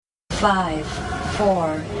5,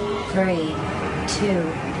 4, 3, 2,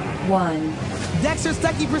 1. Dexter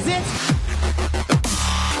Stuckey presents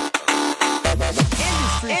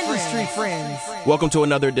Industry Friends. Welcome to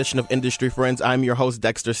another edition of Industry Friends. I'm your host,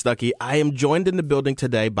 Dexter Stuckey. I am joined in the building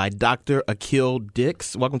today by Dr. Akil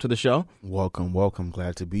Dix. Welcome to the show. Welcome.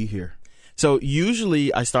 Glad to be here. So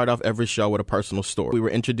usually I start off every show with a personal story. We were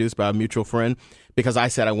introduced by a mutual friend because I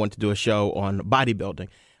said I wanted to do a show on bodybuilding.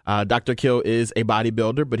 Dr. Akil is a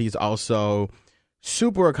bodybuilder, but he's also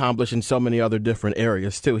super accomplished in so many other different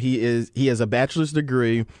areas too. He has a bachelor's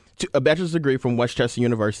degree from Westchester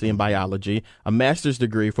University in biology, a master's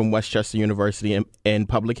degree from Westchester University in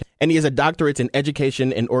public, and he has a doctorate in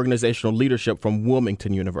education and organizational leadership from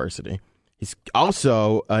Wilmington University. He's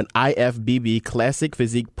also an IFBB Classic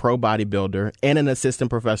Physique Pro bodybuilder and an assistant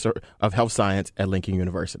professor of health science at Lincoln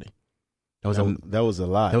University. That was a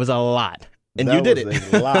lot. That was a lot. And that you did was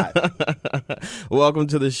it. A lot. Welcome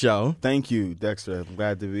to the show. Thank you, Dexter. I'm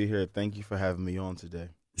glad to be here. Thank you for having me on today.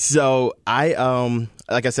 So I,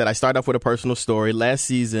 like I said, I started off with a personal story. Last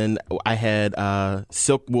season, I had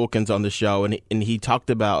Silk Wilkins on the show, and he talked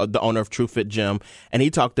about the owner of True Fit Gym, and he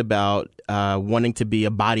talked about wanting to be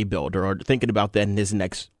a bodybuilder or thinking about that in his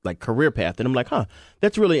next career path. And I'm like,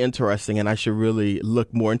 that's really interesting, and I should really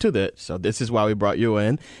look more into that. So this is why we brought you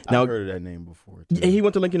in. Now, I've heard of that name before, too. Yeah, he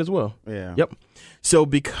went to Lincoln as well. Yeah. Yep. So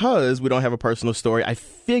because we don't have a personal story, I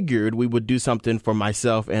figured we would do something for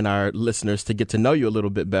myself and our listeners to get to know you a little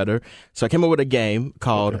bit better. So I came up with a game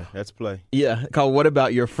called... Okay, let's play. Yeah, called What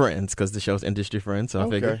About Your Friends? Because the show's Industry Friends, so I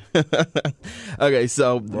figured. Okay,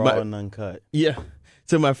 so... Raw and uncut. Yeah.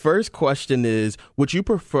 So my first question is, would you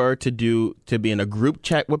prefer to be in a group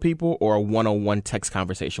chat with people or a one-on-one text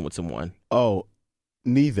conversation with someone? Oh,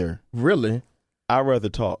 neither. Really? I'd rather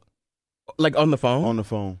talk. Like on the phone? On the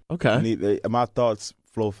phone. Okay. My thoughts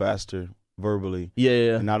flow faster verbally.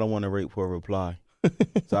 Yeah. And I don't want to wait for a reply.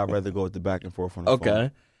 So I'd rather go with the back and forth on the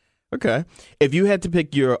phone. Okay. If you had to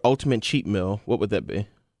pick your ultimate cheat meal, what would that be?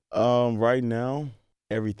 Right now,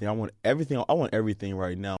 everything. I want everything. I want everything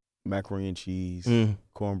right now. Macaroni and cheese,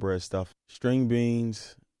 cornbread stuff, string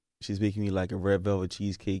beans. She's making me like a red velvet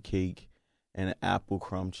cheesecake cake and an apple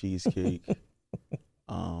crumb cheesecake.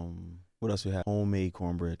 What else we have? Homemade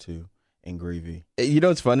cornbread too, and gravy. You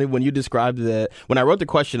know, it's funny when you described that. When I wrote the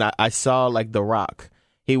question, I saw The Rock.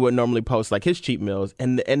 He would normally post his cheat meals,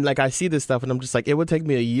 and I see this stuff, and I'm just like, it would take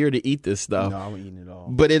me a year to eat this stuff. No, I'm eating it all.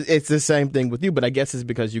 But it's the same thing with you. But I guess it's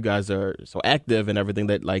because you guys are so active and everything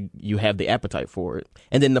that you have the appetite for it.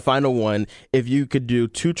 And then the final one, if you could do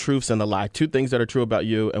 2 truths and a lie, 2 things that are true about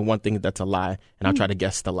you and 1 thing that's a lie, and I'll try to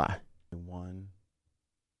guess the lie. 1,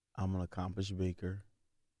 I'm an accomplished baker.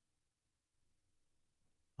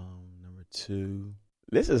 Number 2.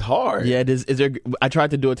 This is hard. Yeah, it is. I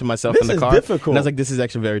tried to do it to myself in the car. This is difficult. And I was like, this is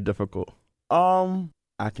actually very difficult. I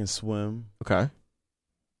can swim. Okay.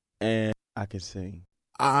 And I can sing.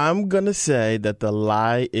 I'm going to say that the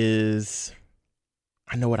lie is,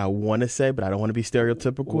 I know what I want to say, but I don't want to be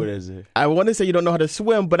stereotypical. What is it? I want to say you don't know how to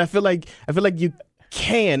swim, but I feel like you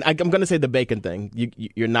can. I'm going to say the bacon thing.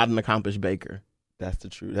 You're not an accomplished baker. That's the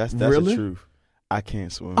truth. That's really? The truth. I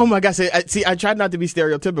can't swim. Oh my gosh! See, I tried not to be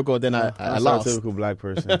stereotypical, then I lost. I'm a stereotypical black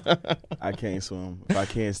person. I can't swim. If I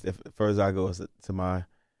can't, first I go to my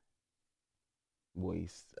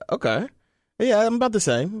waist. Okay, yeah, I'm about the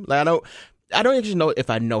same. I don't actually know if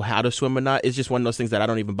I know how to swim or not. It's just one of those things that I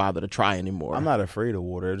don't even bother to try anymore. I'm not afraid of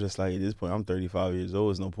water. It's just at this point, I'm 35 years old.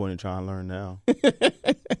 There's no point in trying to learn now.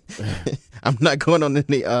 I'm not going on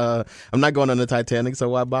the Titanic, so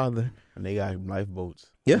why bother? And they got lifeboats.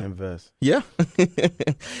 Yeah. Invest. Yeah.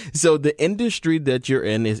 So the industry that you're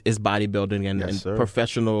in is bodybuilding and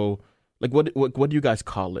professional. What do you guys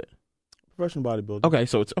call it? Professional bodybuilding. Okay,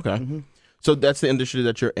 so it's okay. Mm-hmm. So that's the industry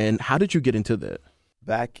that you're in. How did you get into that?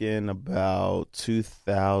 Back in about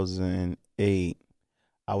 2008,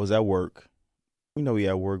 I was at work. We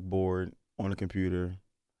had work bored on the computer,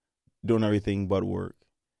 doing everything but work.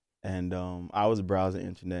 And I was browsing the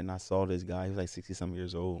internet, and I saw this guy. He was 60-something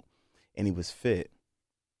years old, and he was fit.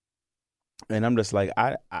 And I'm just like,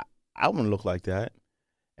 I want to look like that.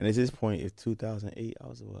 And at this point, it's 2008. I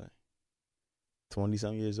was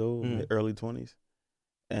 20-something years old, early 20s.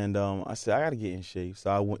 And I said, I got to get in shape. So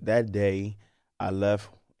I went that day. I left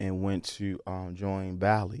and went to join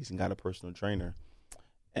Bally's and got a personal trainer.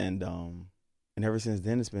 And ever since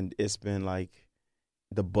then, it's been like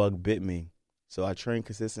the bug bit me. So I trained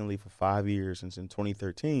consistently for 5 years. Since in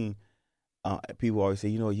 2013, people always say,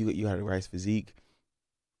 you had a nice physique.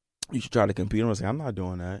 You should try to compete. I'm like, I'm not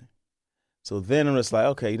doing that. So then I'm just like,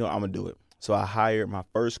 okay, I'm going to do it. So I hired my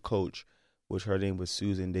first coach, which her name was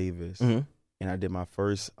Susan Davis. Mm-hmm. and I did my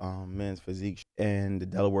first men's physique in the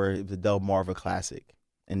Delmarva Classic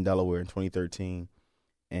in Delaware in 2013,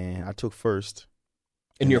 and I took first.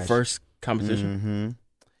 In your first competition? Mm-hmm.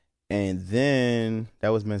 And then that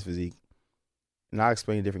was men's physique. And I'll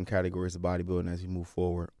explain different categories of bodybuilding as we move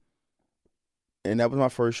forward. And that was my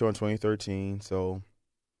first show in 2013, so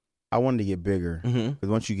I wanted to get bigger. Because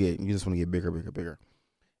once you just want to get bigger, bigger, bigger.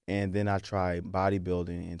 And then I tried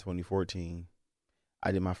bodybuilding in 2014.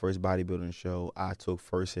 I did my first bodybuilding show. I took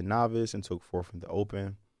first in novice and took fourth in the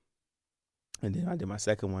open. And then I did my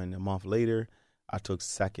second one a month later. I took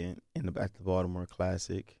second at the Baltimore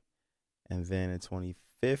Classic. And then in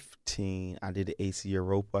 2015, I did the AC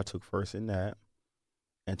Europa. I took first in that.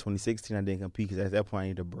 In 2016, I didn't compete because at that point I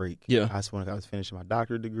needed a break. Yeah. I was finishing my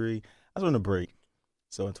doctorate degree. I was on a break.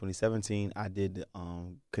 So in 2017, I did the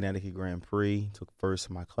Connecticut Grand Prix, took first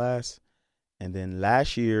in my class. And then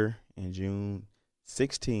last year, in June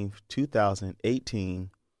 16th,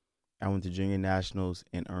 2018, I went to Junior Nationals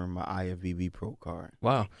and earned my IFBB Pro card.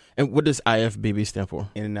 Wow. And what does IFBB stand for?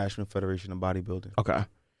 International Federation of Bodybuilding. Okay.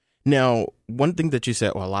 Now, one thing that you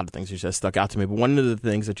said, well, a lot of things you said stuck out to me, but one of the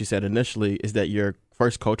things that you said initially is that your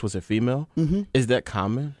first coach was a female. Mm-hmm. Is that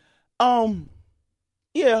common?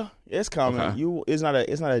 Yeah, it's common. Okay. It's not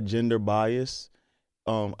a gender bias.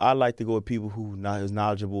 I like to go with people who is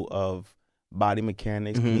knowledgeable of body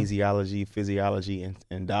mechanics, kinesiology, physiology,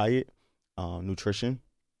 and diet, nutrition.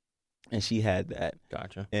 And she had that.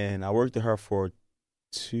 Gotcha. And I worked with her for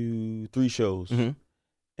 2-3 shows.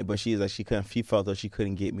 But she felt that she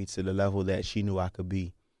couldn't get me to the level that she knew I could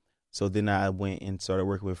be. So then I went and started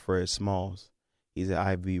working with Fred Smalls. He's an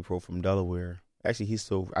IFBB pro from Delaware. Actually,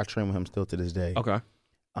 I train with him still to this day. Okay.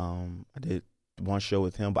 I did one show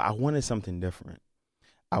with him, but I wanted something different.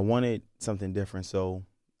 So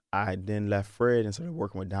I then left Fred and started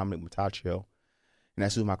working with Dominic Mataccio, and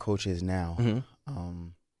that's who my coach is now.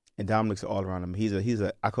 And Dominic's all around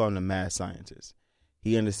him. I call him the mad scientist.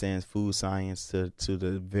 He understands food science to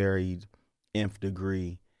the very nth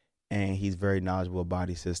degree, and he's very knowledgeable of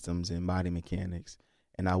body systems and body mechanics.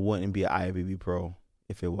 And I wouldn't be an IFBB pro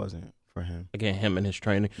if it wasn't for him. Again, him and his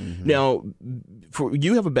training. Now,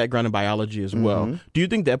 you have a background in biology as well. Do you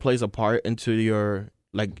think that plays a part into your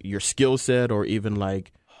skill set, or even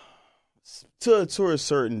like to a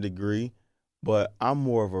certain degree? But I'm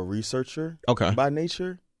more of a researcher by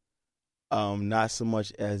nature, not so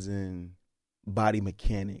much as in body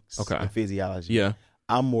mechanics and physiology. Yeah.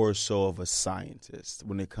 I'm more so of a scientist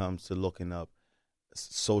when it comes to looking up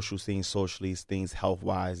social things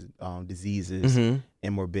health-wise, diseases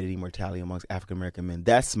and morbidity, mortality amongst African-American men.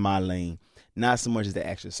 That's my lane, not so much as the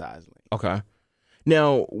exercise lane. Okay.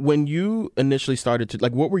 Now, when you initially started to,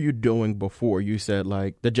 what were you doing before? You said,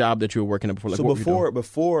 the job that you were working at before.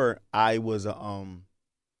 Before I was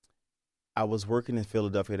working in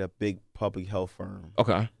Philadelphia at a big public health firm.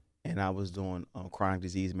 Okay. And I was doing chronic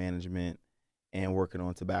disease management and working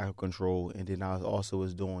on tobacco control. And then I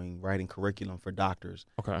was doing writing curriculum for doctors,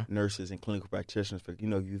 nurses, and clinical practitioners.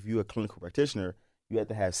 If you're a clinical practitioner, you have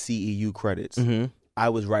to have CEU credits. I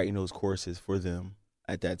was writing those courses for them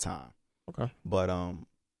at that time. Okay. But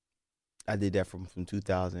I did that from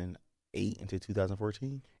 2008 until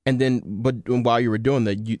 2014. And then, but while you were doing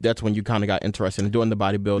that, that's when you kind of got interested in doing the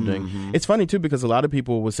bodybuilding. It's funny, too, because a lot of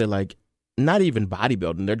people would say, not even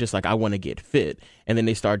bodybuilding. They're just I want to get fit. And then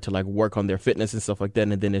they start to work on their fitness and stuff like that.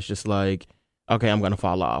 And then it's just okay, I'm going to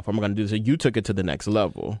fall off. I'm going to do this. So you took it to the next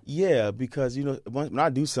level. Yeah, because, when I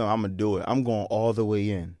do something, I'm going to do it. I'm going all the way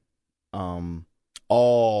in.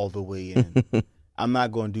 All the way in. I'm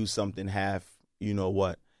not going to do something half,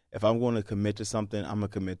 If I'm going to commit to something, I'm going to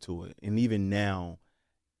commit to it. And even now,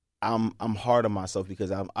 I'm hard on myself because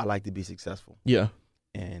I like to be successful. Yeah.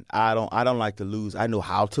 And I don't like to lose. I know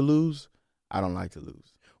how to lose. I don't like to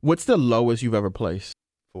lose. What's the lowest you've ever placed?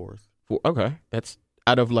 Fourth. Okay. That's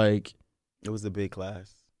out of It was a big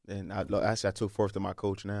class. And I took fourth to my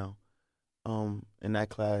coach now. In that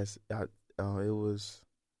class, it was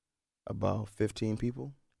about 15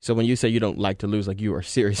 people. So when you say you don't like to lose, you are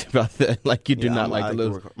serious about that. You do not like to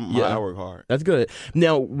lose. I work hard. That's good.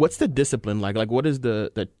 Now, what's the discipline like? What is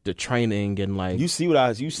the training and You see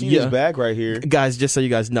his bag right here, guys. Just so you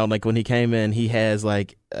guys know, when he came in, he has a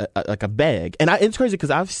bag, and it's crazy because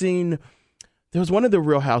I've seen. There was one of the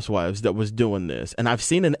Real Housewives that was doing this, and I've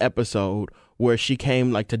seen an episode where she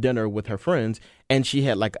came to dinner with her friends, and she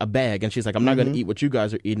had a bag, and she's I'm not going to eat what you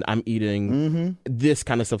guys are eating. I'm eating this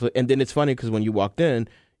kind of stuff. And then it's funny because when you walked in.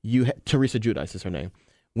 Teresa Giudice is her name.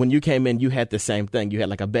 When you came in, you had the same thing. You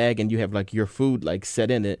had a bag and you have your food set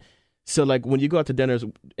in it. So like when you go out to dinners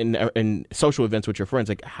and social events with your friends,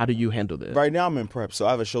 like how do you handle this? Right now I'm in prep, so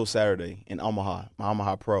I have a show Saturday in Omaha, my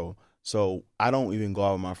Omaha Pro. So I don't even go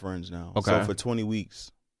out with my friends now. Okay. So for 20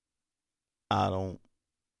 weeks, I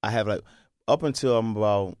have like up until I'm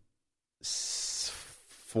about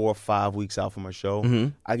 4 or 5 weeks out from a show, Mm-hmm.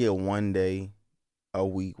 I get 1 day a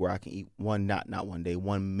week where I can eat one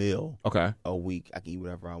meal Okay. a week. I can eat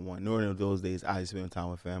whatever I want. During those days, I spend time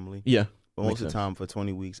with family. Yeah. But most Makes of the sense. time, for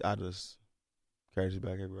 20 weeks, I just carry this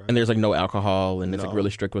back everywhere. And there's like no alcohol, and it's like No. really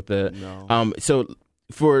strict with it. No. So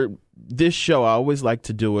for this show, I always like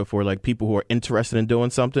to do it for like people who are interested in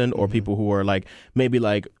doing something, or people who are like maybe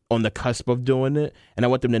like on the cusp of doing it, and I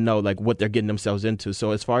want them to know like what they're getting themselves into.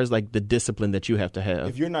 So as far as like the discipline that you have to have,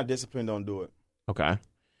 If you're not disciplined, don't do it. okay.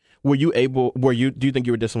 Do you think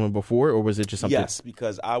you were disciplined before, or was it just something? Yes,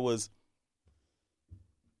 because I was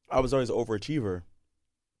always an overachiever.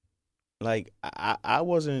 Like I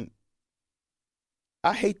wasn't.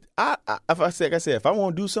 If I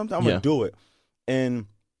want to do something, I'm Yeah. gonna do it. And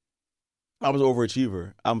I was an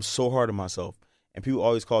overachiever. I'm so hard on myself, and people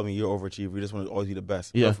always call me, "You're an overachiever. You just want to always be the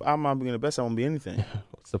best." Yeah. But if I'm not being the best, I won't be anything.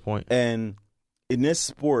 What's the point? And in this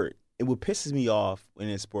sport, what pisses me off in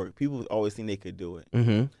this sport, people always think they could do it.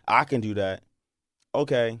 Mm-hmm. I can do that.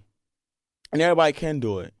 Okay. And everybody can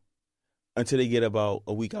do it until they get about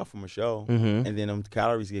a week out from a show. Mm-hmm. And then them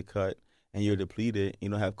calories get cut and you're depleted. You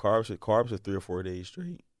don't have carbs for 3 or 4 days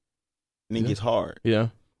straight. And it Yeah. gets hard. Yeah.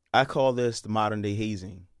 I call this the modern day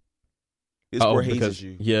hazing. This Oh, sport hazes because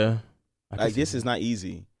you. yeah. I can Like, see this is not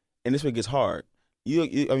easy. And this one gets hard.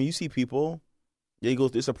 You see people,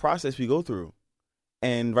 it's a process we go through.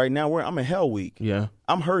 And right now I'm in hell week. Yeah.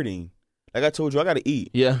 I'm hurting. Like I told you, I got to eat.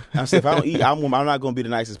 Yeah. I said, if I don't eat, I'm not going to be the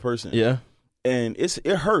nicest person. Yeah. And it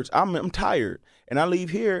hurts. I'm tired. And I leave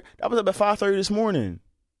here. I was up at 5:30 this morning.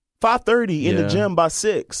 5:30 in the Yeah. gym by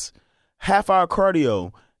 6. Half-hour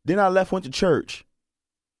cardio. Then I went to church.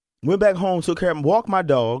 Went back home, took care of walked my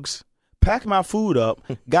dogs, packed my food up,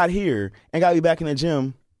 got here, and got to be back in the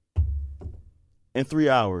gym in 3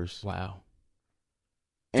 hours. Wow.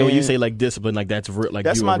 So when you And- say like discipline, like that's like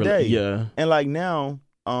That's you my were really, day. Yeah. And like now,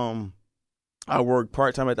 I work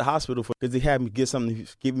part-time at the hospital because they had me give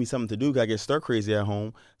me something to do because I get stir crazy at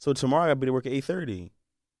home. So tomorrow I got to be to work at 8:30.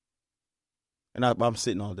 And I'm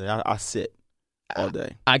sitting all day. I sit all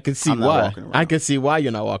day. I can see I'm not why. walking around. I can see why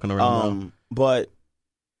you're not walking around. now. But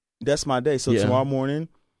that's my day. So Yeah. tomorrow morning,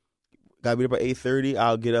 got to be up at 8:30.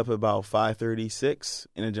 I'll get up about 5:30, 6,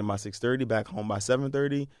 in the gym by 6:30, back home by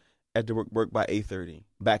 7:30, at the work by 8:30,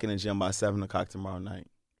 back in the gym by 7 o'clock tomorrow night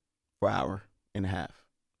for an hour and a half.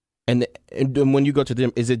 And then when you go to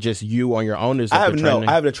them, is it just you on your own? Or is it I have the training?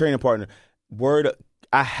 I have a training partner.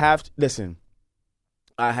 I have to listen.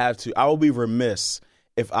 I will be remiss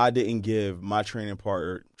if I didn't give my training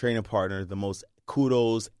partner the most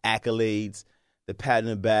kudos, accolades, the pat in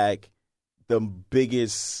the back, the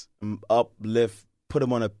biggest uplift, put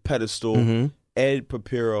him on a pedestal. Mm-hmm. Ed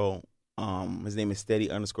Papiro, his name is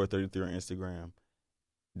steady_33 on Instagram.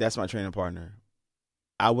 That's my training partner.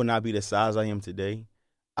 I would not be the size I am today.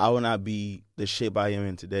 I would not be the shape I am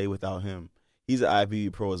in today without him. He's an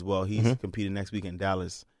IFBB pro as well. He's competing next week in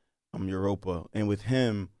Dallas, Europa. And with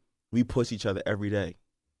him, we push each other every day.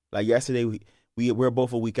 Like yesterday, we're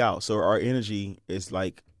both a week out, so our energy is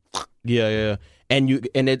like Yeah. And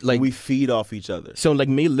it like we feed off each other. so like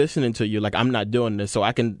me listening to you, like I'm not doing this, so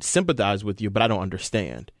I can sympathize with you, but I don't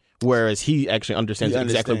understand. Whereas he actually understands He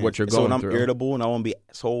exactly understands. what you're So going when I'm through. irritable and I want to be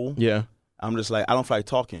asshole, Yeah. I'm just like I don't feel like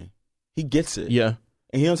talking. He gets it. Yeah.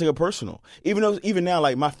 And he don't take it personal. Even now,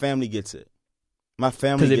 like my family gets it. My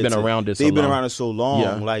family Because they've gets been it. around it so They've been long. around it so long.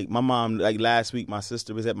 Yeah. Like my mom, like last week, my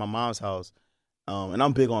sister was at my mom's house, and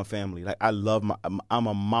I'm big on family. Like I love I'm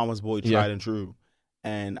a mama's boy, tried Yeah. and true.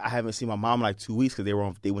 And I haven't seen my mom in like 2 weeks because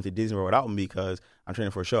they went to Disney World without me because I'm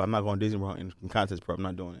training for a show. I'm not going to Disney World in contest prep. I'm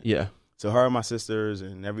not doing it. Yeah. So her and my sisters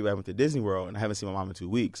and everybody went to Disney World, and I haven't seen my mom in 2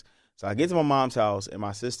 weeks. So I get to my mom's house, and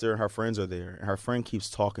my sister and her friends are there, and her friend keeps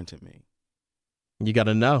talking to me. You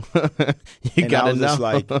gotta know. you And gotta I was know. just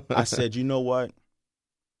like, I said, you know what?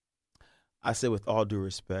 I said, with all due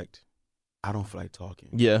respect, I don't feel like talking.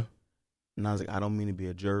 Yeah. And I was like, I don't mean to be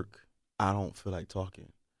a jerk. I don't feel like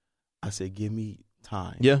talking. I said, give me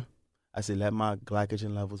time. Yeah. I said, let my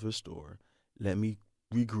glycogen levels restore. Let me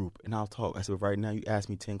regroup, and I'll talk. I said, right now, you ask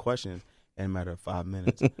me 10 questions in a matter of 5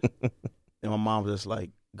 minutes. And my mom was just like,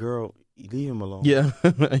 girl, leave him alone. Yeah.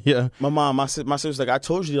 Yeah. My mom, my sister's like, I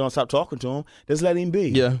told you don't stop talking to him. Just let him be.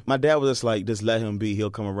 Yeah. My dad was just like, just let him be. He'll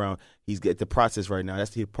come around. He's get the process right now.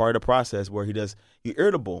 That's the part of the process where he's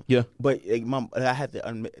irritable. Yeah. But I had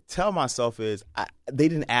to tell myself they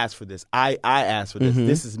didn't ask for this. I asked for this. Mm-hmm.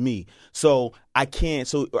 This is me. So I can't.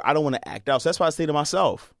 So I don't want to act out. So that's why I say to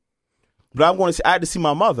myself. But I'm going to. I had to see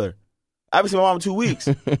my mother. I haven't seen my mom in 2 weeks.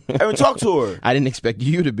 I haven't talked to her. I didn't expect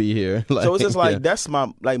you to be here. Like, So it's just like yeah. that's my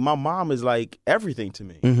mom is like everything to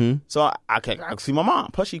me. Mm-hmm. So I can't see my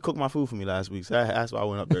mom. Plus she cooked my food for me last week, so that's why I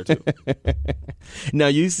went up there too. Now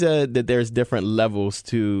you said that there's different levels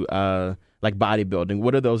to like bodybuilding.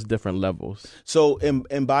 What are those different levels? So in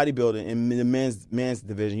bodybuilding, in the men's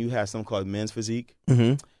division, you have something called men's physique.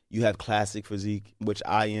 Mm-hmm. You have classic physique, which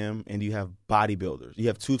I am, and you have bodybuilders. You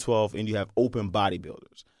have 212, and you have open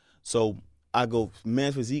bodybuilders. So I go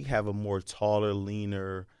men's physique have a more taller,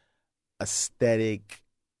 leaner, aesthetic,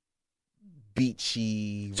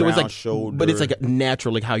 beachy, So round it's like, shoulder. but it's like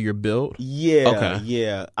natural, like how you're built. Yeah, Okay.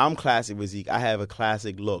 yeah. I'm classic physique. I have a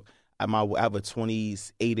classic look. I have a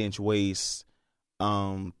 28-inch waist,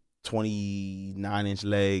 29-inch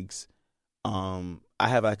legs. I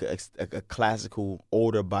have like a classical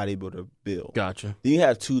older bodybuilder build. Gotcha. Then you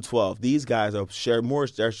have 212. These guys are more.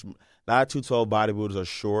 A lot of 212 bodybuilders are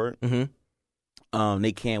short. Mm-hmm.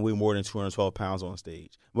 They can't weigh more than 212 pounds on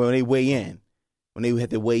stage. When they weigh in, have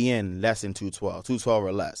to weigh in less than 212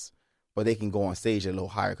 or less. But they can go on stage a little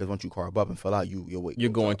higher because once you carb up and fill out, your weight. You're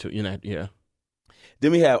goes going up. to, yeah.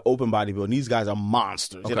 Then we have open bodybuilding. These guys are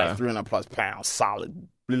monsters. They're Okay. like 300 plus pounds, solid,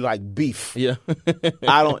 like beef. Yeah.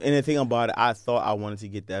 I don't. And the thing about it, I thought I wanted to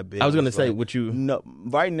get that big. I was gonna It's say, like, would you? No,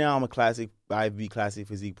 right now I'm a classic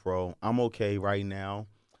physique pro. I'm okay right now,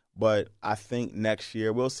 but I think next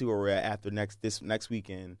year we'll see where we're at after next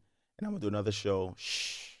weekend, and I'm gonna do another show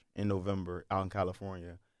in November out in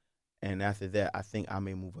California, and after that I think I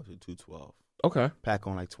may move up to 212, Okay. pack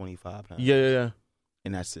on like 25 pounds, Yeah.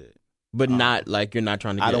 and that's it. But not like you're not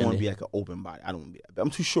trying to. Get I don't want to any- be like an open body. I don't want to be. I'm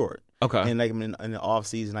too short. Okay. And like in the off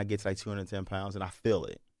season, I get to like 210 pounds, and I feel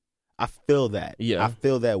it. I feel that. Yeah. I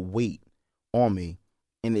feel that weight on me,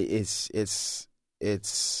 and it's.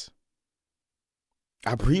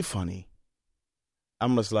 I breathe funny.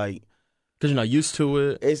 I'm just like, Because you're not used to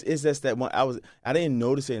it. it's just that when I didn't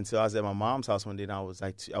notice it until I was at my mom's house one day, and I was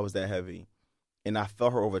that heavy, and I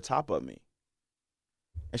felt her over top of me,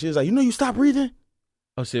 and she was like, you stopped breathing.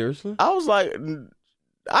 Oh, seriously? I was like,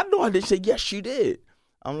 I know I did. She said, yes, you did.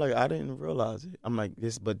 I'm like, I didn't realize it. I'm like,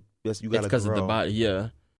 yes, you got to grow. It's because of the body. Yeah.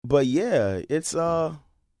 But yeah, it's I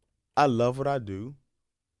love what I do.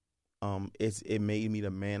 It made me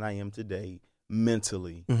the man I am today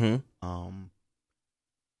mentally. Mm-hmm.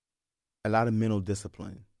 A lot of mental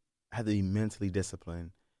discipline. I had to be mentally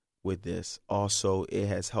disciplined with this. Also, it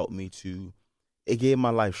has helped me it gave my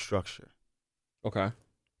life structure. Okay.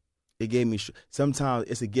 It gave me, sometimes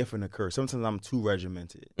it's a gift and a curse. Sometimes I'm too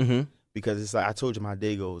regimented. Mm-hmm. Because it's like I told you, my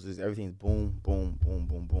day goes is everything's boom, boom, boom,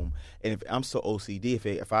 boom, boom. And if I'm so OCD,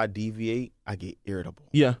 if I deviate, I get irritable.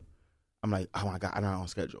 Yeah. I'm like, oh my God, I'm not on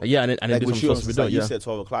schedule. Yeah. I didn't Like do with something you, supposed to be it's done. like Yeah. you said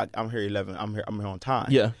 12 o'clock. I'm here 11. I'm here on time.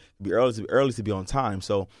 Yeah. Be early to be on time.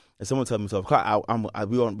 So if someone tells me 12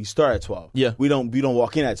 o'clock, we start at 12. Yeah. We don't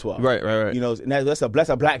walk in at 12. Right. You know, and that's a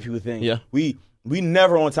black people thing. Yeah. We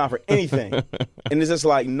never on time for anything. And it's just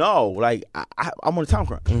like, no, like I'm on a time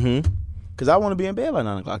crunch. Mm-hmm. Because I want to be in bed by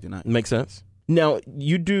 9 o'clock tonight. Makes sense. Now,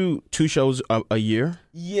 you do 2 shows a year?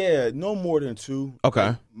 Yeah, no more than 2. Okay.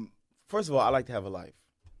 Like, first of all, I like to have a life.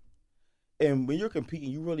 And when you're competing,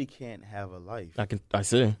 you really can't have a life. I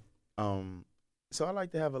see. So I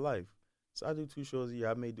like to have a life. So I do 2 shows a year.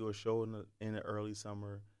 I may do a show in the early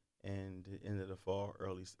summer and the end of the fall,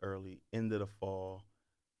 early end of the fall,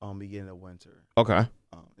 beginning of winter. Okay.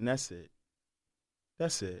 And that's it.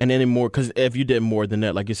 That's it. And then more, because if you did more than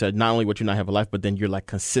that, like you said, not only would you not have a life, but then you're like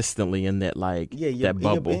consistently in that that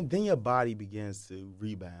bubble. And then your body begins to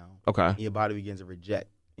rebound. Okay. And your body begins to reject,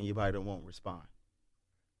 and your body won't respond.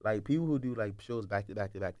 Like people who do like shows back to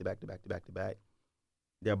back to back to back to back to back to back,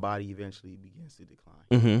 their body eventually begins to decline.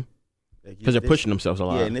 Mm-hmm. Like Because they're pushing themselves a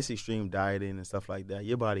lot. Yeah, and this extreme dieting and stuff like that,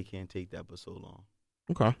 your body can't take that for so long.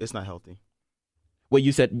 Okay. It's not healthy. Wait,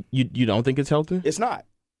 you said you don't think it's healthy? It's not.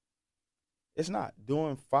 It's not.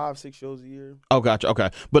 Doing 5-6 shows a year, Oh, gotcha. Okay.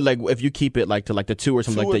 But like if you keep it like to like the 2 or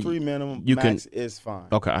 2 something or like 3 that. minimum, you max is fine.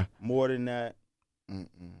 Okay. More than that,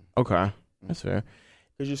 Okay. That's fair.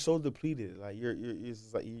 because you're so depleted. Like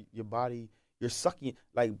it's like your body, you're sucking.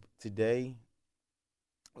 Like today,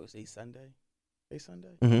 what was it, Sunday?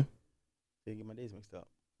 Sunday? Mm-hmm. Didn't get my days mixed up.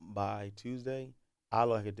 By Tuesday, I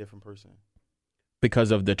look like a different person.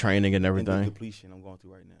 because of the training and And the everything. depletion I'm going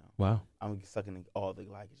through right now. Wow. I'm sucking all the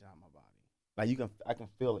glycogen out of my body. Like I can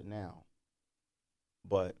feel it now.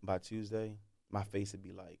 But by Tuesday, my face would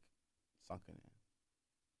be like sunken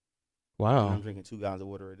in. And Wow. I'm drinking 2 gallons of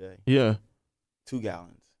water a day. Yeah. 2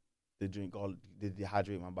 gallons to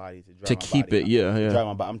dehydrate my body to dry To my keep body it. out. Yeah.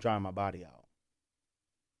 Yeah. I'm drying my body out.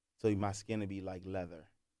 So my skin would be like leather.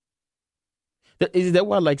 Is that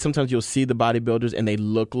why, like, sometimes you'll see the bodybuilders and they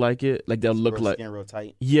look like it? Like, they'll look like. Skin real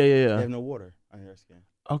tight. Yeah. They Yeah. have no water under their skin.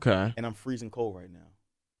 Okay. And I'm freezing cold right now.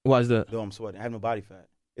 Why is that? Though I'm sweating. I have no body fat.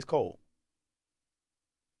 It's cold.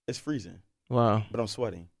 It's freezing. Wow. But I'm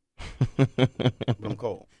sweating. But I'm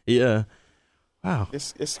cold. Yeah. Wow.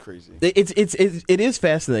 It's crazy. It is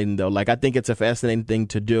fascinating though. Like, I think it's a fascinating thing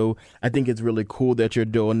to do. I think it's really cool that you're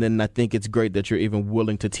doing it, and I think it's great that you're even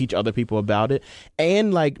willing to teach other people about it.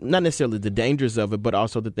 And like, not necessarily the dangers of it, but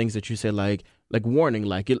also the things that you say, like warning,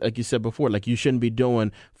 like you said before, like you shouldn't be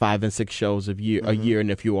doing 5 and 6 shows a year, and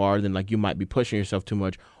if you are, then like you might be pushing yourself too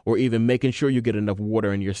much, or even making sure you get enough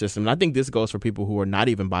water in your system. And I think this goes for people who are not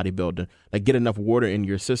even bodybuilding. Like, get enough water in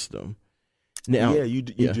your system. Now, Yeah, you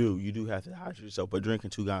do have to hydrate yourself, but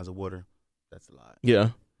drinking 2 gallons of water, that's a lot.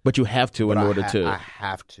 Yeah, but you have to But in order to. I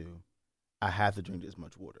have to drink this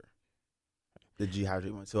much water to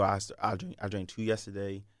dehydrate myself. So I drank 2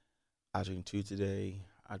 yesterday, I drink 2 today,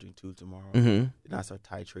 I drink 2 tomorrow. Mm-hmm. Then I start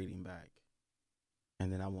titrating back,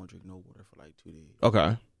 and then I won't drink no water for like 2 days.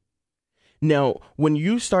 Okay. Now, when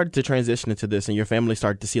you started to transition into this, and your family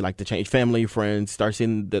started to see like the change, family, friends start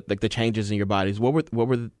seeing the changes in your bodies, what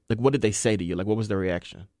did they say to you? Like, what was their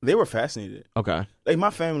reaction? They were fascinated. Okay. Like my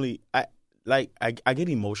family, I get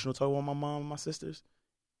emotional talking about my mom and my sisters,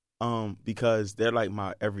 because they're like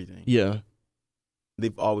my everything. Yeah.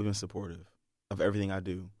 They've always been supportive of everything I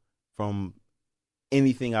do. From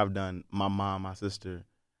anything I've done, my mom, my sister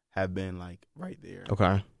have been like right there.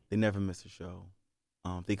 Okay. They never missed a show.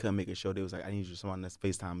 They couldn't make a show. They was like, I need you someone that's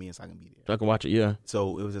FaceTime me so I can be there. So I can watch it. Yeah.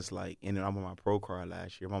 So it was just like, and then I'm on my pro card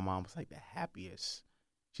last year. My mom was like the happiest.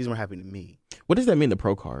 She's more happy than me. What does that mean? The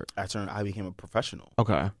pro card. I became a professional.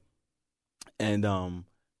 Okay. And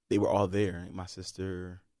they were all there. My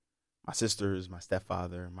sisters, my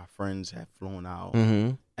stepfather, my friends had flown out.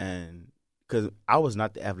 Mm-hmm. And because I was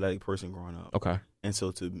not the athletic person growing up. Okay. And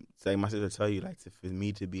so to say, my sister tell you, like, for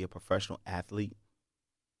me to be a professional athlete,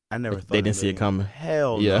 I never thought They didn't see it coming.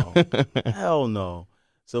 Hell Yeah. no. Hell no.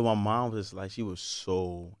 So my mom was like, she was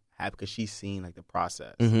so happy because she's seen like the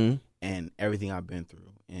process Mm-hmm. and everything I've been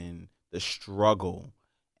through and the struggle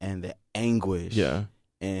and the anguish Yeah.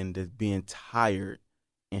 and the being tired,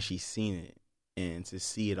 and she's seen it, and to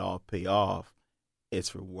see it all pay off,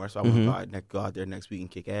 it's reward. So I want to go out there next week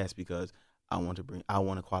and kick ass because I want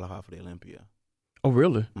to qualify for the Olympia. Oh,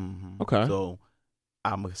 really? Mm-hmm. Okay. So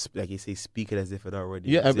I'm like you say, speak it as if it already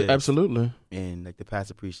Yeah, exists. absolutely. And like the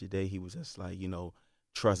pastor preached today, he was just like,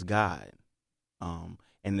 trust God.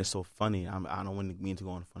 And it's so funny. I don't mean to go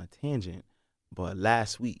on a tangent, but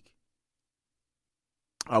last week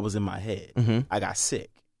I was in my head. Mm-hmm. I got sick,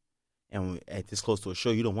 and at this close to a show,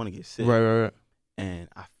 you don't want to get sick. Right. And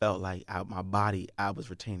I felt like my body, I was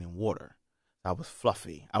retaining water. I was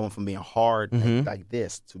fluffy. I went from being hard like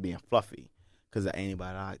this to being fluffy because of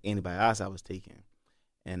antibiotics I was taking.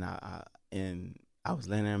 And I was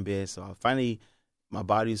laying there in bed, so my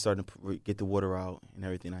body started to get the water out and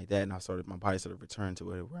everything like that, and my body started to return to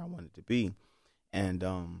where I wanted to be. And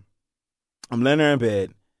I'm laying there in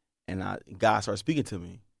bed, and God started speaking to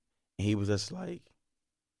me, and He was just like,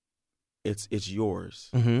 "It's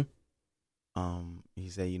yours." Mm-hmm. He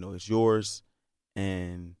said, "It's yours,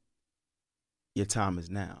 and your time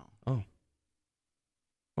is now." Oh.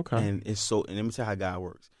 Okay. And and let me tell you how God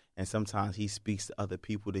works. And sometimes He speaks to other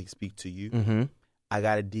people, they speak to you. Mm-hmm. I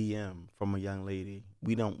got a DM from a young lady.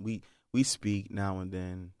 We speak now and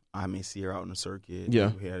then. I may see her out on the circuit.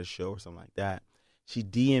 Yeah. We had a show or something like that. She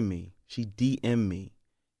DM'd me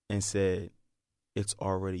and said, "It's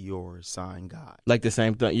already yours, sign God." Like the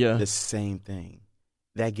same thing. Yeah. The same thing.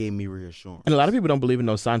 That gave me reassurance. And a lot of people don't believe in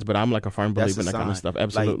those signs, but I'm like a firm believer in that kind of sign. stuff.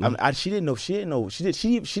 Absolutely. Like, she didn't know. She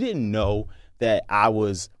didn't know that I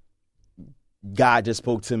was. God just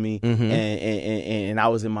spoke to me, and I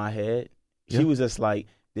was in my head. She was just like,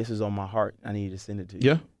 "This is on my heart. I need to send it to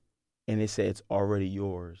you." Yeah. And it said, "It's already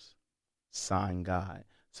yours. Sign God."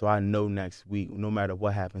 So I know next week, no matter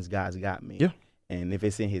what happens, God's got me. Yeah. And if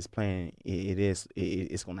it's in His plan,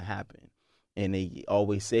 it's going to happen. And they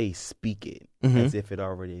always say, "Speak it," as if it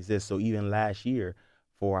already exists. So even last year,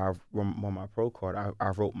 on my pro card, I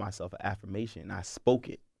wrote myself an affirmation. I spoke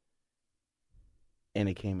it, and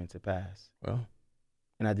it came into pass. Well.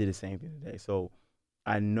 And I did the same thing today. So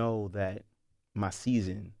I know that my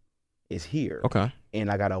season is here. Okay. And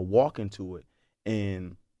I gotta walk into it.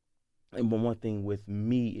 But one thing with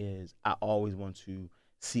me is I always want to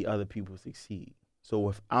see other people succeed. So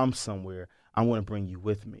if I'm somewhere, I want to bring you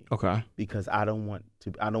with me. Okay. Because I don't want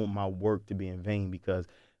my work to be in vain, because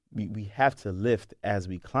we have to lift as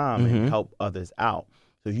we climb and help others out.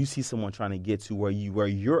 So if you see someone trying to get to where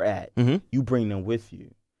you're at, you bring them with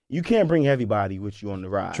you. You can't bring everybody with you on the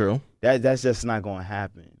ride. True. That's just not going to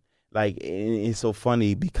happen. Like, it's so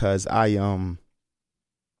funny because one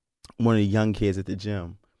of the young kids at the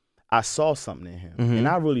gym, I saw something in him, and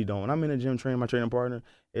I really don't. When I'm in the gym training my training partner,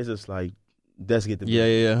 it's just like, let's get the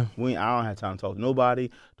yeah. I don't have time to talk to nobody.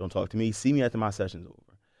 Don't talk to me. See me after my session's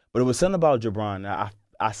over. But it was something about Jabron.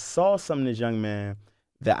 I saw something in this young man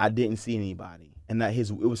that I didn't see in anybody, and that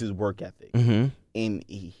it was his work ethic, and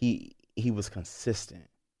he was consistent.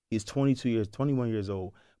 He's 21 years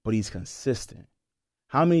old, but he's consistent.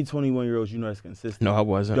 How many 21-year-olds you know that's consistent? No, I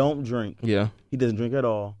wasn't. Don't drink. Yeah. He doesn't drink at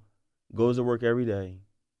all. Goes to work every day.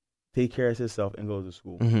 Take care of himself and goes to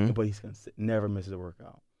school. But he's never misses a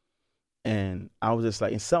workout. And I was just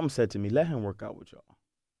like, and something said to me, let him work out with y'all.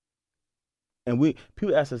 And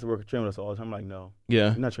people ask us to train with us all the time. I'm like, no.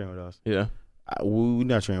 Yeah. You're not training with us. Yeah. We're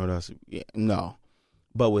not training with us. Yeah, no.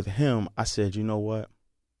 But with him, I said, you know what?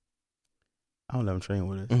 I don't let him train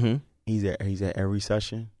with us. He's at every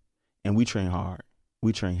session, and we train hard.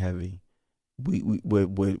 We train heavy. We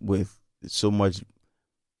with so much.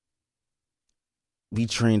 We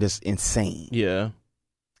train this insane. Yeah.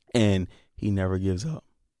 And he never gives up.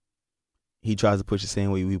 He tries to push the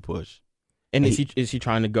same way we push. And is he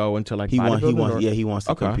trying to go into like he wants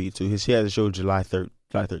to Okay. compete too. He has a show July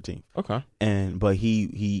 13th. Okay. But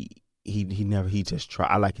he just try.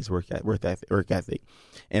 I like his work ethic.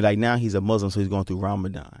 And like now he's a Muslim, so he's going through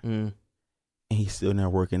Ramadan. And he's still there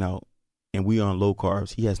working out. And we on low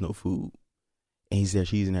carbs. He has no food. And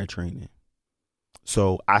she's in there training.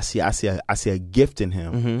 So I see a gift in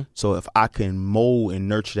him. So if I can mold and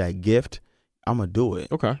nurture that gift, I'm gonna do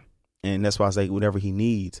it. Okay. And that's why I say whatever he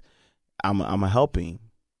needs, I'm a help him,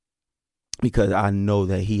 because I know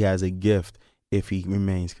that he has a gift if he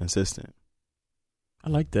remains consistent. I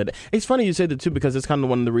like that. It's funny you say that too, because it's kind of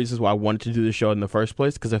one of the reasons why I wanted to do the show in the first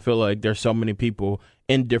place, because I feel like there's so many people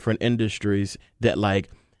in different industries that like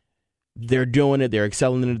they're doing it, they're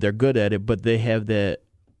excelling in it, they're good at it, but they have that.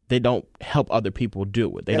 They don't help other people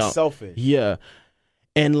do it. That's selfish. Yeah.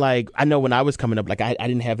 And like, I know when I was coming up, like I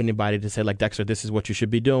didn't have anybody to say like, Dexter, this is what you should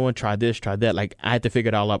be doing. Try this, try that. Like I had to figure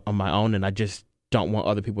it all out on my own. And I just don't want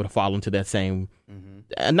other people to fall into that same,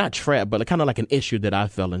 not trap, but kind of like an issue that I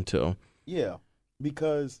fell into. Yeah.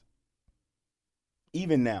 Because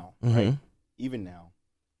even now, right? Even now,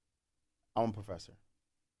 I'm a professor.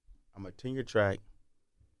 I'm a tenure track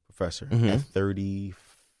professor at 30.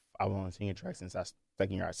 I was on a tenure track since I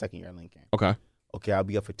second year at Lincoln. Okay, I'll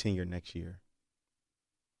be up for tenure next year,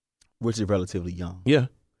 which is relatively young. Yeah.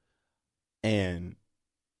 And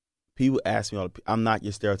people ask me, I'm not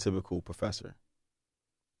your stereotypical professor.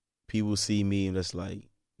 People see me and just like,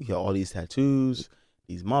 you got all these tattoos,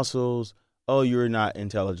 these muscles. Oh, you're not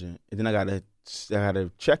intelligent. And then I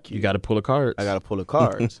gotta check you. You got to pull a card. I gotta pull the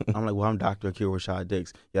cards. I'm like, well, I'm Dr. Akil Rashad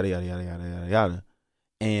Dix. Yada yada yada yada yada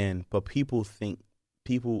yada. But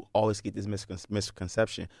people always get this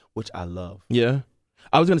misconception, which I love. Yeah.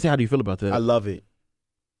 I was gonna say, how do you feel about that? I love it.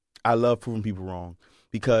 I love proving people wrong,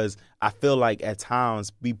 because I feel like at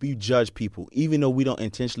times we judge people, even though we don't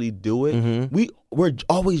intentionally do it. We're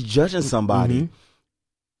always judging somebody,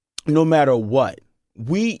 no matter what.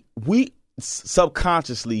 We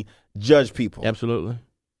subconsciously judge people. Absolutely.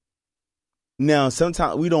 Now,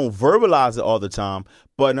 sometimes we don't verbalize it all the time,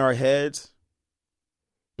 but in our heads,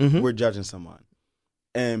 we're judging someone.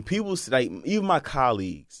 And people, like, even my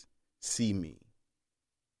colleagues see me.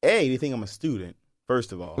 They think I'm a student,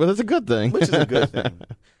 first of all. Well, that's a good thing. Which is a good thing.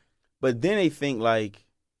 But then they think like,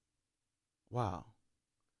 wow,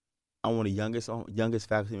 I'm one of the youngest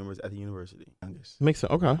faculty members at the university. Makes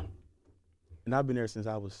sense. Okay. And I've been there since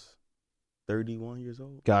I was 31 years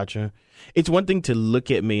old. Gotcha. It's one thing to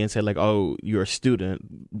look at me and say like, oh, you're a student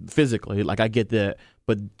physically. Like I get that,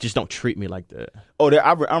 but just don't treat me like that. Oh,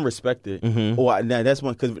 I'm respected. Now that's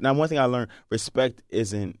one, because now one thing I learned, respect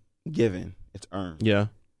isn't given, it's earned. Yeah.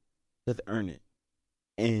 You have to earn it.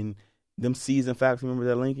 And them seasoned faculty members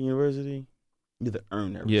at Lincoln University, you have to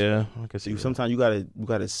earn that respect. Yeah. Okay. So sometimes you gotta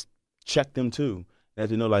check them too. You have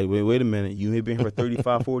to know, like, wait a minute, you may have been here for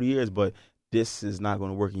 35, 40 years, but this is not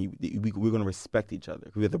going to work. And we're going to respect each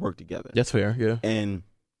other. We have to work together. That's fair, yeah. And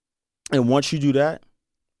once you do that,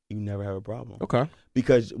 you never have a problem. Okay.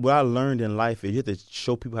 Because what I learned in life is you have to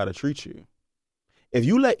show people how to treat you. If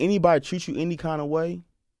you let anybody treat you any kind of way,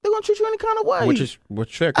 they're gonna treat you any kind of way.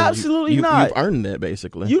 Which fair. 'Cause Absolutely you, not. You've earned that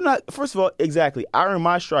basically. You not. First of all, exactly. I earn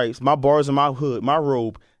my stripes, my bars, and my hood, my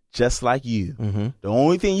robe, just like you. Mm-hmm. The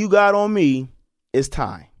only thing you got on me is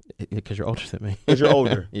time. Because you're older than me. Because you're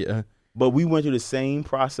older. Yeah. But we went through the same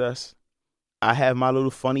process. I have my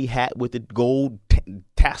little funny hat with the gold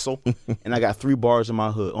tassel, and I got 3 bars on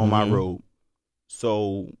my hood, on my robe.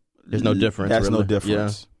 So there's no difference. That's really. no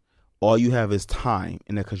difference. Yeah. All you have is time,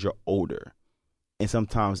 and that's because you're older. And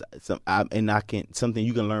sometimes, something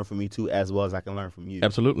you can learn from me too, as well as I can learn from you.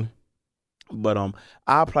 Absolutely. But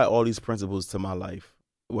I apply all these principles to my life,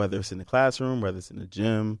 whether it's in the classroom, whether it's in the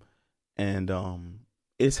gym, and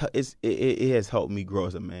it has helped me grow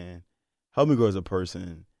as a man, helped me grow as a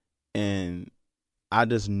person, and I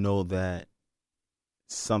just know that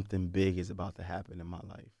something big is about to happen in my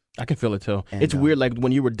life. I can feel it too. And, it's weird, like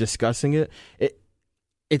when you were discussing it,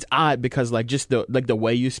 it's odd because like just the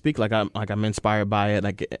way you speak, I'm inspired by it,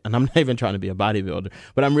 like, and I'm not even trying to be a bodybuilder,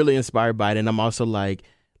 but I'm really inspired by it, and I'm also like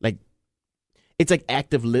it's like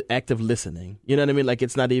active listening. You know what I mean? Like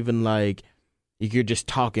it's not even like you're just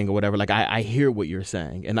talking or whatever. Like I hear what you're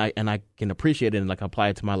saying, and I can appreciate it and like apply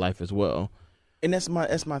it to my life as well. And that's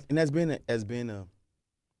been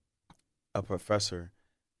a professor.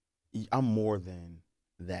 I'm more than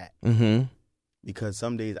that. Mm-hmm. Because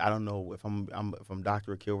some days I don't know if I'm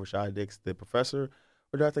Dr. Akil Rashad Dix, the professor,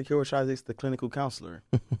 or Dr. Akil Rashad Dix, the clinical counselor,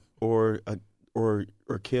 or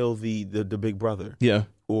Kill the big brother, yeah,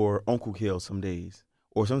 or Uncle Kill some days,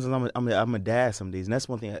 or sometimes I'm a dad some days. And that's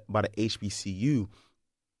one thing about an HBCU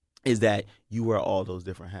is that you wear all those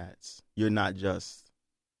different hats. You're not just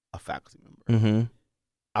a faculty member. Mm-hmm.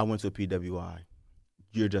 I went to a PWI.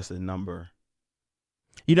 You're just a number.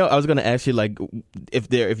 You know, I was going to ask you like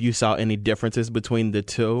if you saw any differences between the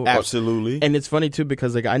two. Absolutely. And it's funny too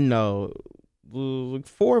because like I know 4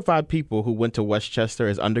 or 5 people who went to Westchester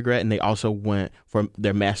as undergrad, and they also went for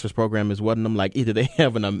their master's program as well. And I'm like, either they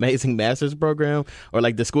have an amazing master's program, or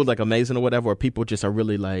like the school's like amazing or whatever, or people just are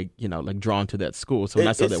really like like drawn to that school. So when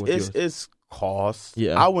I saw that with you, it's cost.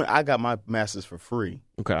 Yeah, I got my master's for free.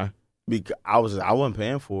 Okay, because I wasn't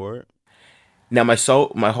paying for it. Now, my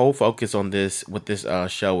whole focus on this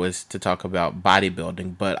show is to talk about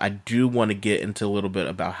bodybuilding, but I do want to get into a little bit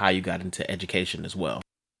about how you got into education as well.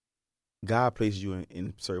 God places you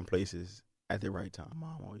in certain places at the right time.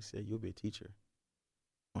 Mom always said, "You'll be a teacher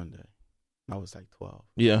one day." And I was like 12.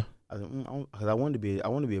 Yeah, I said, because I wanted to be a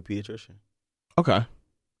pediatrician. Okay.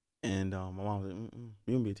 And my mom was like,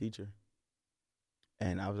 "You're gonna be a teacher."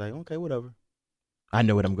 And I was like, "Okay, whatever." I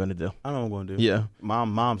know what I'm going to do. I know what I'm going to do. Yeah.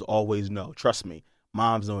 Moms always know. Trust me.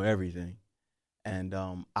 Moms know everything. And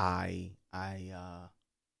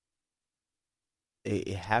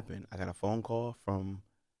it happened. I got a phone call from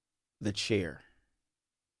the chair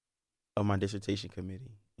of my dissertation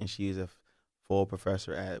committee. And she is a full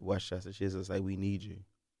professor at Westchester. She was just like, "We need you."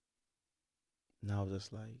 And I was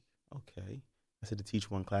just like, "Okay." I said, "To teach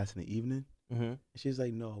one class in the evening?" Mm-hmm. And she was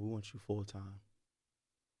like, "No, we want you full time."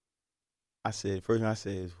 First thing I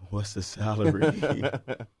said is, "What's the salary?"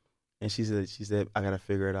 And she said, "I gotta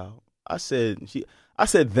figure it out." I said,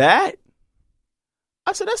 "That?"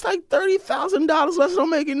 I said, "That's like $30,000 less than I'm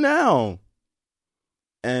making now."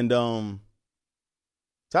 And so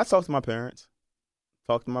I talked to my parents,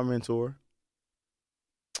 talked to my mentor,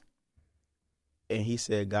 and he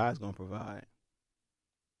said, "God's gonna provide.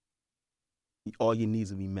 All your needs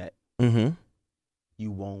will be met. Mm-hmm.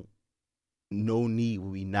 You won't. No need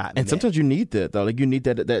will be not met." And sometimes you need that though. Like you need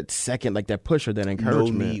that second, like that push or that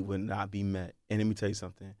encouragement. No need would not be met. And let me tell you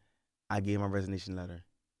something. I gave my resignation letter.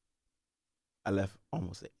 I left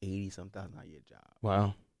almost an $80,000 a year job.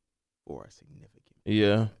 Wow. For a significant.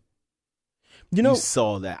 Yeah. You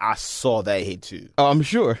saw that. I saw that hit too. Oh, I'm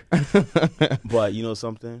sure. But you know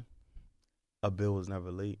something? A bill was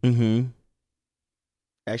never late. Mm-hmm.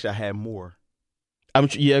 Actually, I had more.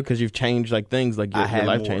 Yeah, because you've changed like things, like your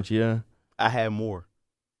life changed. Yeah. I had more.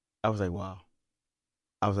 I was like, wow.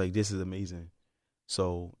 I was like, this is amazing.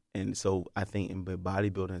 So I think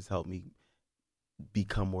bodybuilding has helped me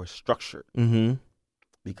become more structured. Mm-hmm.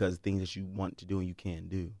 Because things that you want to do and you can't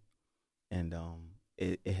do. And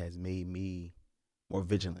it has made me more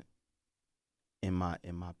vigilant in my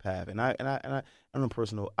path. And I'm a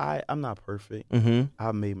personal. I'm not perfect. Mm-hmm.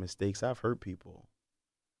 I've made mistakes. I've hurt people.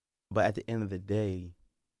 But at the end of the day,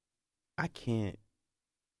 I can't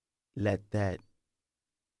let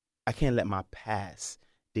my past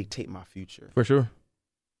dictate my future. For sure.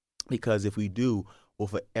 Because if we do, we'll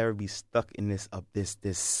forever be stuck in this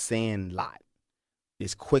sand lot,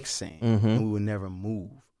 this quicksand, mm-hmm. and we will never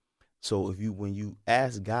move. So when you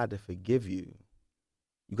ask God to forgive you,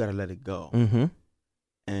 you got to let it go. Mm-hmm.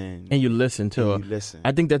 And you listen to and it. you listen.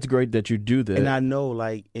 I think that's great that you do that. And I know,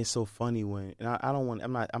 like, it's so funny when, and I don't want,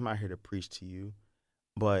 I'm not here to preach to you,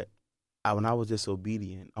 but when I was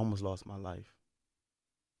disobedient, I almost lost my life.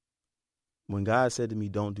 When God said to me,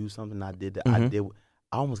 don't do something, I did that. Mhm.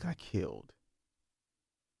 I almost got killed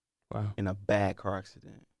Wow. in a bad car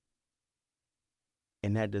accident.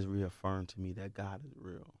 And that just reaffirmed to me that God is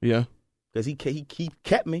real. Yeah. Because he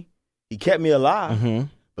kept me. He kept me alive. Mm-hmm.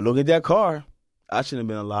 But look at that car. I shouldn't have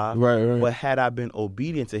been alive. Right. But had I been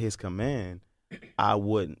obedient to his command, I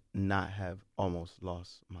would not have almost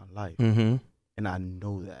lost my life. Mm-hmm. And I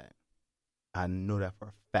know that. I know that for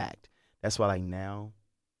a fact. That's why, like, now,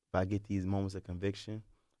 if I get these moments of conviction,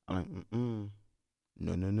 I'm like,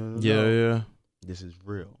 no. Yeah. This is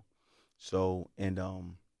real. So, and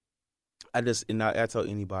I tell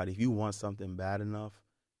anybody, if you want something bad enough,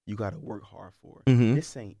 you got to work hard for it. Mhm.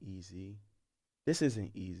 This ain't easy. This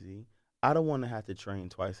isn't easy. I don't want to have to train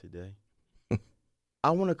twice a day.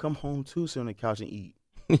 I want to come home too, sit on the couch and eat.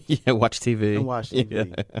 Yeah, watch TV. And watch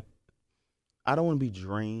TV. Yeah. I don't want to be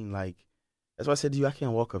drained. Like, that's why I said to you, I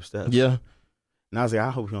can't walk up steps. Yeah. And I was like, I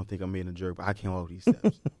hope you don't think I'm being a jerk, but I can't walk these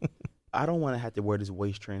steps. I don't want to have to wear this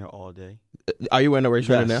waist trainer all day Are you wearing a waist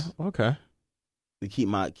trainer Yes. now? Okay. to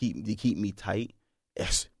keep me tight.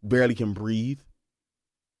 Yes, barely can breathe.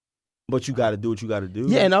 But you got to do what you got to do.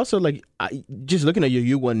 Yeah, and also, like, just looking at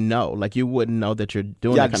you wouldn't know. Like, you wouldn't know that you're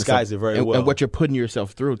doing Yeah, I that kind of disguise stuff. it very and, well. And what you're putting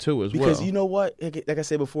yourself through, too, as well. Because you know what? Like I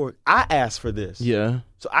said before, I asked for this. Yeah.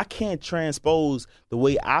 So I can't transpose the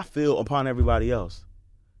way I feel upon everybody else.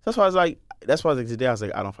 That's why I was like, today I was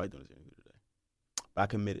like, I don't feel like doing this interview today. But I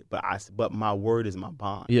committed. But my word is my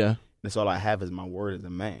bond. Yeah. That's all I have is my word as a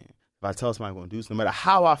man. If I tell somebody I'm going to do something, no matter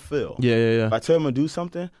how I feel, Yeah. if I tell them to do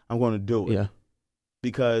something, I'm going to do it. Yeah.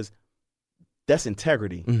 Because that's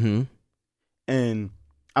integrity. Mm-hmm. And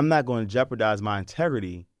I'm not going to jeopardize my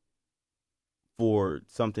integrity for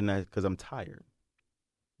something because I'm tired.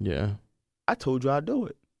 Yeah. I told you I'd do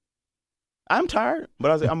it. I'm tired,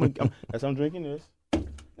 but I was like, I'm drinking this.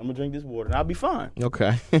 I'm going to drink this water, and I'll be fine.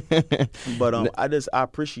 Okay. But I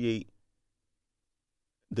appreciate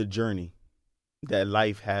the journey that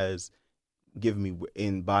life has given me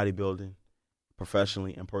in bodybuilding,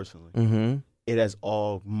 professionally and personally. Mm-hmm. It has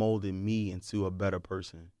all molded me into a better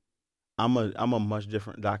person. I'm a much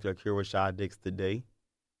different Dr. Akira Rashad Dix today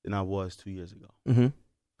than I was 2 years ago. Mm-hmm.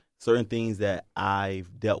 Certain things that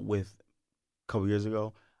I've dealt with a couple years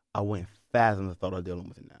ago, I went faster than I thought I was dealing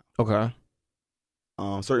with it now. Okay.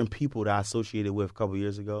 Certain people that I associated with a couple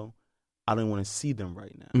years ago, I don't want to see them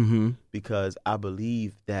right now Mm-hmm. because I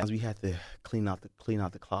believe that we have to clean out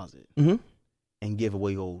the closet Mm-hmm. and give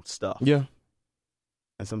away old stuff. Yeah.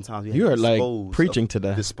 And sometimes we have You to are like preaching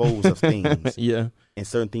today. dispose of things Yeah. and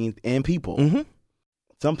certain things and people. Mm-hmm.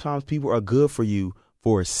 Sometimes people are good for you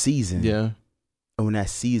for a season. Yeah. And when that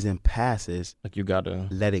season passes, Like you gotta.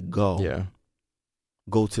 let it go. Yeah.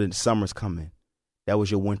 Go to the summer's coming. That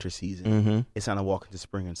was your winter season. Mm-hmm. It's time to walk into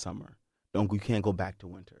spring and summer. You can't go back to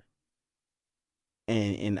winter.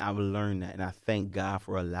 And I've learned that, and I thank God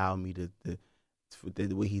for allowing me for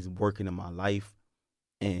the way He's working in my life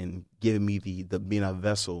and giving me the being a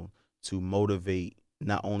vessel to motivate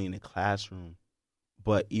not only in the classroom,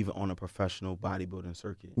 but even on a professional bodybuilding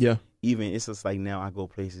circuit. Yeah. Even it's just like now I go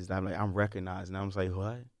places that I'm recognized, and I'm just like,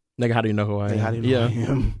 what? Like, how do you know who I am? Like, how do you know yeah. who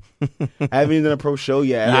I am? I haven't even done a pro show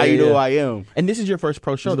yet. Yeah, How you know yeah. who I am? And this is your first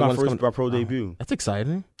pro show. This is the my one that's first coming- pro Oh, debut. That's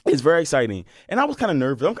exciting. It's very exciting, and I was kind of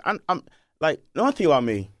nervous. I'm like, the only thing about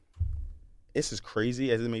me, it's as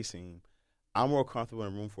crazy as it may seem. I'm more comfortable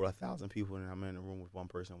in a room for 1,000 people than I'm in a room with one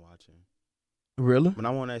person watching. Really? When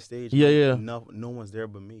I'm on that stage, Yeah. no one's there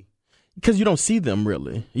but me. Because you don't see them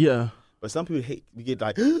really. Yeah. But some people you get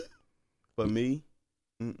like, but me,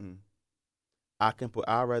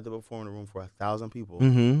 I'd rather perform in a room for 1,000 people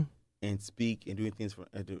Mm-hmm. and speak and do things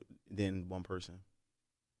than one person.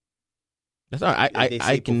 That's all right. They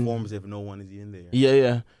I say can. perform as if no one is in there.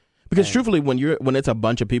 Yeah. Because And- truthfully, when it's a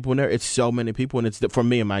bunch of people in there, it's so many people, and it's for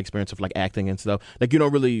me in my experience of like acting and stuff. Like you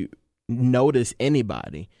don't really notice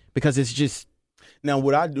anybody because it's just. Now,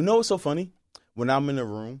 what I do, you know what's so funny? When I'm in a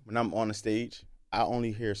room, when I'm on a stage, I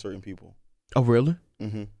only hear certain people. Oh really?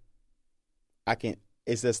 Mm-hmm. I can't.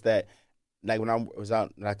 It's just that, like when I was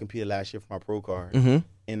out, when I competed last year for my pro card Mm-hmm.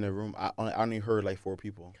 in the room, I only heard like 4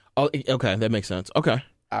 people. Oh, okay, that makes sense. Okay,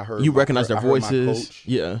 I heard you recognize their I heard my voices. coach,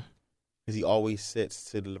 Yeah. because he always sits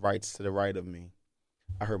to the right of me.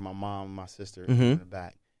 I heard my mom, and my sister Mhm. in the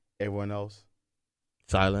back. Everyone else,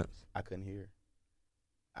 Silence. I couldn't hear.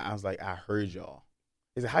 I was like, I heard y'all.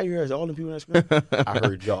 He said, how you hear all the people in that screen? I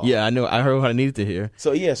heard y'all. Yeah, I know. I heard what I needed to hear.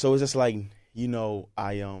 So yeah, so it's just like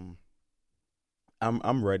I'm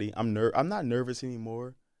ready. I'm not nervous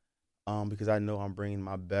anymore, because I know I'm bringing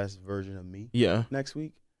my best version of me Yeah. next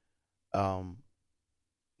week.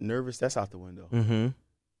 Nervous, that's out the window. Mm-hmm.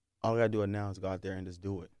 All I gotta do now is go out there and just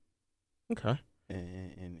do it, Okay.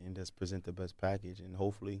 and just present the best package, and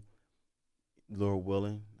hopefully, Lord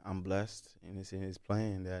willing, I'm blessed, and it's in His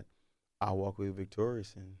plan that I'll walk away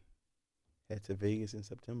victorious and head to Vegas in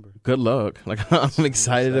September. Good luck. Like, I'm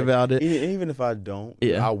excited about it. Even if I don't,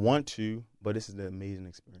 Yeah. I want to, but this is an amazing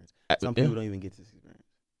experience. Some Yeah. people don't even get this experience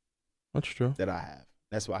That's true. that I have.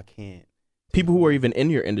 That's why I can't. People who are even in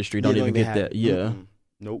your industry don't even get have that. it. Yeah. Mm-mm.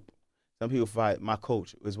 Nope. Some people fight. My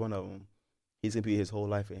coach is one of them. He's gonna be his whole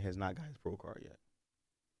life and has not got his pro card yet.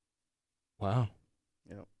 Wow.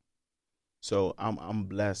 So I'm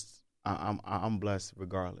blessed. I'm blessed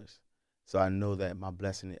regardless. So I know that my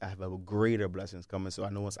blessing, I have a greater blessings coming. So I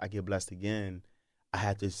know once I get blessed again, I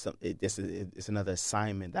have to. It's another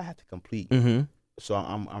assignment that I have to complete. Mm-hmm. So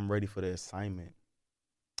I'm ready for the assignment.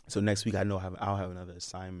 So next week I know I'll have another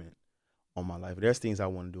assignment on my life. There's things I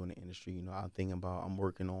want to do in the industry. I'm thinking about. I'm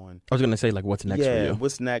working on. I was gonna say, like, what's next for you?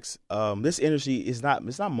 What's next? This industry is not.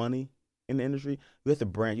 It's not money in the industry. You have to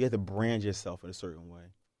brand yourself in a certain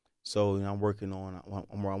way. So I'm working on.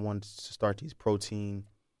 I want to start these protein,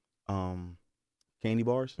 candy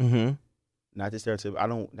bars. Mm-hmm. Not the stereotype.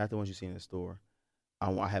 Not the ones you see in the store.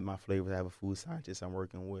 I have my flavors. I have a food scientist I'm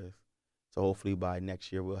working with. So hopefully by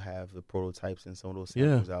next year we'll have the prototypes and some of those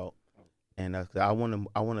samples out. And I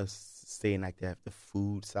want to stay in like the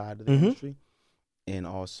food side of the industry, and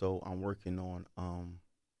also I'm working on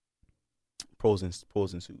pros and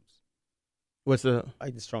suits. What's the?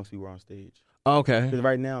 Like the trunks we wear on stage. Oh, okay. Because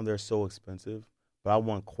right now they're so expensive, but I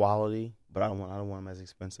want quality. But I don't want them as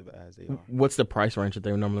expensive as they are. What's the price range that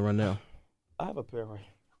they normally run now? I have a pair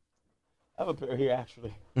here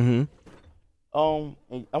actually. Mm-hmm. And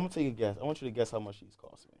I'm gonna take a guess. I want you to guess how much these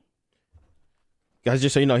cost me. Guys,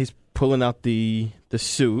 just so you know, he's pulling out the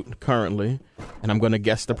suit currently, and I'm going to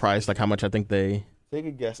guess the price, like how much I think they... Take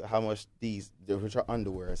a guess at how much which are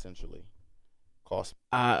underwear essentially, cost.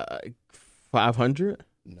 500?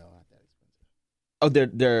 No, not that expensive. Oh,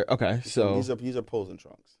 they're okay. So these are pose and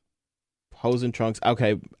trunks. Pose and trunks.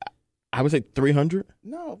 Okay, I would say 300.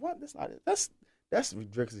 No, what? That's not it. That's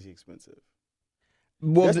ridiculously expensive.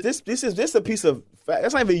 Well, this is a piece of.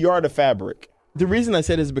 That's not even a yard of fabric. the reason I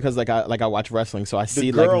said it is because I watch wrestling, so I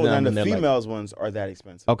see The girls like them and the they're females ones are that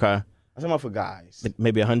expensive. Okay, I'm talking about for guys.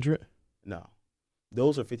 maybe 100. No,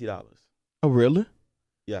 those are $50. Oh, really?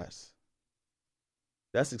 Yes,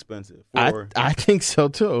 that's expensive. I think so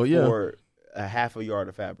too. Yeah. For a half a yard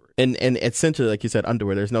of fabric. And essentially, like you said,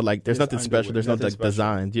 underwear. There's nothing underwear, special. There's no nothing like special.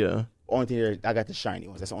 designed. Yeah. Only thing I got the shiny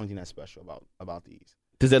ones. That's the only thing that's special about these.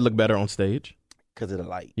 Does that look better on stage? Because of the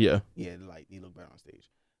light. Yeah. Yeah, the light. They look better on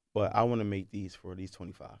stage. But I want to make these for these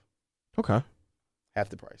 25. Okay. Half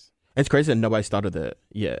the price. It's crazy that nobody started that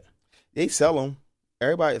yet. They sell them.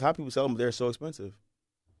 A lot of people sell them, but they're so expensive.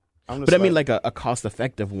 But I mean, like a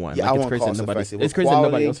cost-effective one. Yeah, like, I it's want crazy that nobody. cost-effective. It's crazy that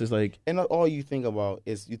nobody else is like. And all you think about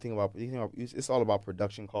is it's all about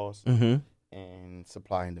production costs Mm-hmm. and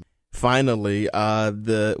supply and demand. Finally,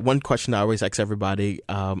 the one question I always ask everybody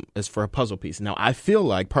is for a puzzle piece. Now, I feel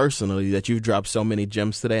like personally that you've dropped so many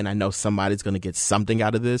gems today, and I know somebody's going to get something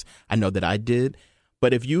out of this. I know that I did.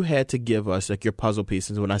 But if you had to give us like your puzzle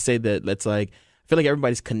pieces, when I say that, let's like. I feel like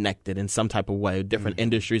everybody's connected in some type of way, different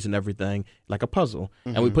industries and everything, like a puzzle.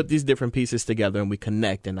 And we put these different pieces together and we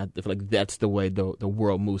connect, and I feel like that's the way the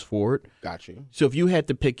world moves forward. Got you. So if you had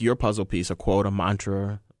to pick your puzzle piece, a quote, a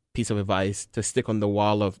mantra, piece of advice to stick on the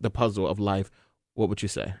wall of the puzzle of life, what would you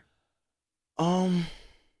say? All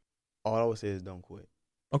I would say is don't quit.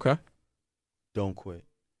 Okay. Don't quit.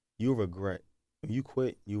 You'll regret. When you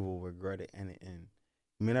quit, you will regret it in the end.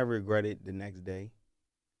 You may not regret it the next day,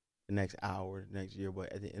 the next hour, the next year,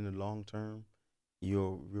 but at the end of the long term,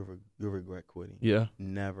 you'll regret quitting. Yeah.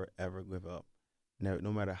 Never ever give up. Never,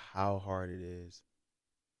 no matter how hard it is,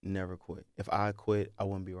 never quit. If I quit, I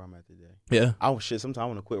wouldn't be where I'm at today. Yeah. Sometimes I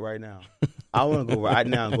want to quit right now. I want to go right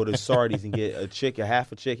now and go to Sardi's and get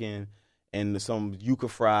half a chicken and some yuca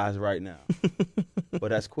fries right now. But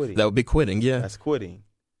that's quitting. That would be quitting. Yeah. That's quitting.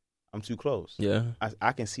 I'm too close. Yeah.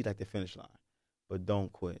 I can see like the finish line, but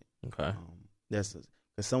don't quit. Okay.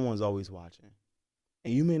 Because someone's always watching,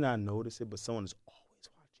 and you may not notice it, but someone is always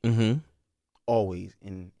watching. Mm-hmm. Always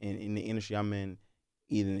in the industry I'm in,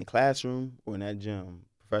 either in the classroom or in that gym,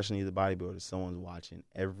 professionally as a bodybuilder, someone's watching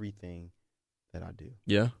everything that I do.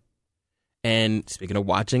 Yeah. And speaking of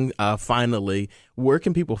watching, finally, where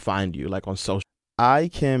can people find you? Like on social? I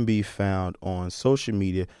can be found on social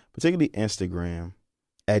media, particularly Instagram,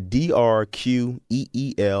 at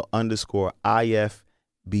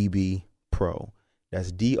DRQEEL_IFBB Pro.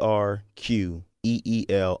 That's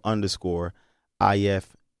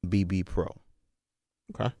DRQEEL_IFBB Pro.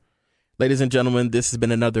 Okay. Ladies and gentlemen, this has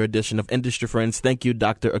been another edition of Industry Friends. Thank you,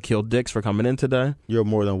 Dr. Akil Dix, for coming in today. You're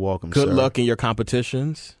more than welcome, Good sir. luck in your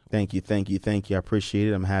competitions. Thank you. I appreciate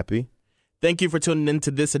it. I'm happy. Thank you for tuning in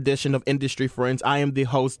to this edition of Industry Friends. I am the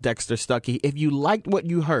host, Dexter Stuckey. If you liked what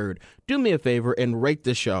you heard, do me a favor and rate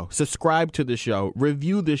the show, subscribe to the show,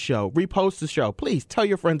 review the show, repost the show. Please tell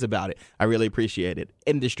your friends about it. I really appreciate it.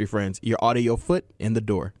 Industry Friends, your audio foot in the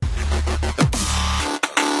door.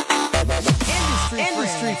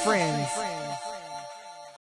 Industry friends.